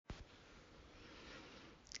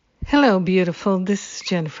Hello, beautiful. This is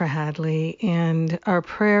Jennifer Hadley, and our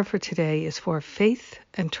prayer for today is for faith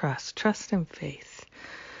and trust. Trust and faith.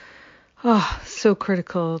 Oh, so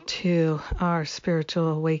critical to our spiritual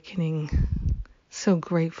awakening. So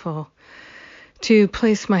grateful to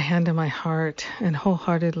place my hand on my heart and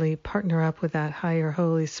wholeheartedly partner up with that higher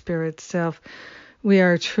Holy Spirit self. We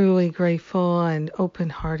are truly grateful and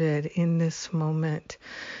open-hearted in this moment.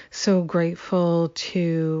 So grateful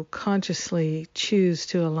to consciously choose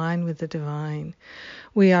to align with the divine.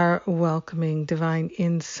 We are welcoming divine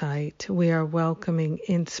insight. We are welcoming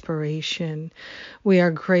inspiration. We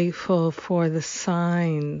are grateful for the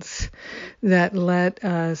signs that let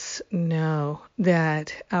us know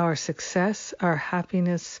that our success, our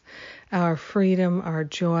happiness, our freedom, our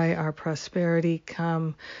joy, our prosperity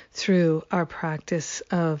come through our practice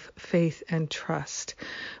of faith and trust.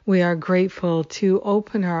 We are grateful to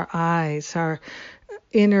open our eyes, our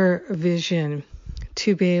inner vision,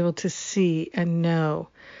 to be able to see and know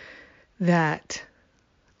that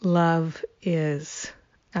love is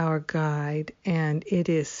our guide and it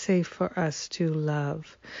is safe for us to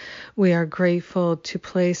love. We are grateful to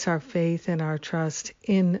place our faith and our trust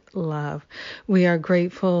in love. We are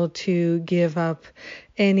grateful to give up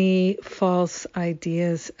any false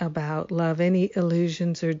ideas about love, any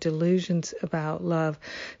illusions or delusions about love,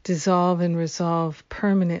 dissolve and resolve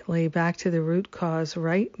permanently back to the root cause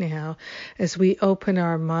right now as we open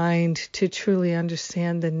our mind to truly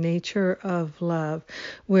understand the nature of love.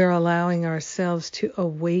 We're allowing ourselves to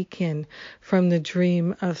awaken from the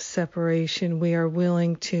dream of separation. We are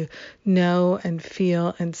willing to know and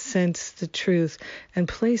feel and sense the truth and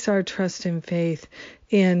place our trust and faith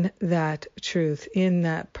in that truth, in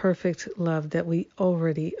that perfect love that we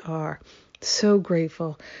already are. So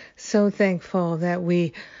grateful, so thankful that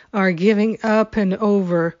we are giving up and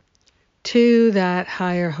over to that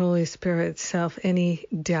higher Holy Spirit self any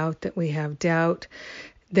doubt that we have, doubt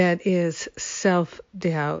that is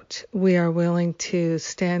self-doubt. We are willing to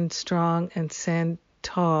stand strong and stand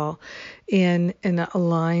tall in an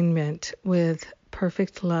alignment with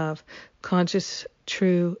perfect love, conscious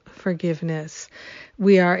true forgiveness.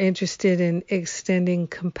 We are interested in extending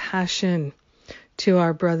compassion to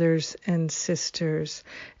our brothers and sisters,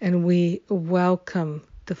 and we welcome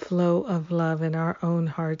the flow of love in our own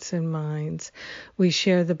hearts and minds. We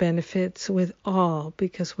share the benefits with all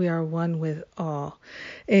because we are one with all.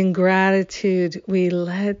 In gratitude, we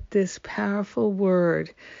let this powerful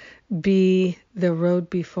word be the road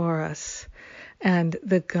before us, and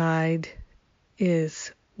the guide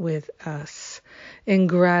is with us. In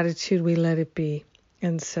gratitude, we let it be,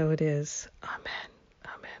 and so it is. Amen.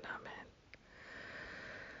 Amen. Amen.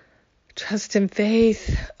 Trust and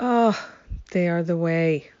faith. They are the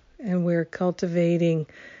way, and we're cultivating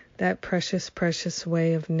that precious, precious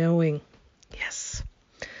way of knowing. Yes.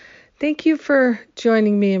 Thank you for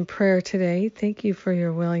joining me in prayer today. Thank you for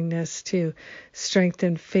your willingness to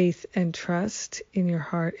strengthen faith and trust in your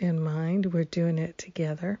heart and mind. We're doing it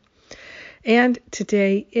together. And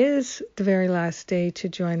today is the very last day to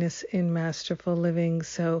join us in Masterful Living.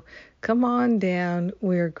 So come on down.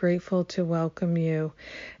 We're grateful to welcome you.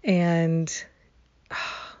 And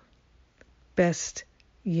best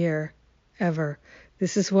year ever.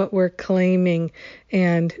 This is what we're claiming.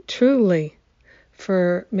 And truly,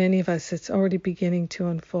 for many of us, it's already beginning to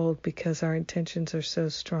unfold because our intentions are so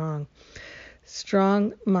strong.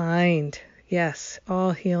 Strong mind. Yes,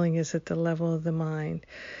 all healing is at the level of the mind.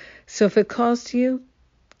 So if it calls to you,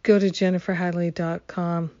 go to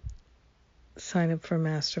jenniferhadley.com. Sign up for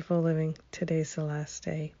Masterful Living. Today's the last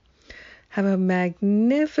day. Have a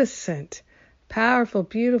magnificent, powerful,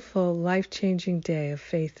 beautiful, life-changing day of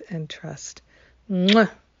faith and trust. Mwah!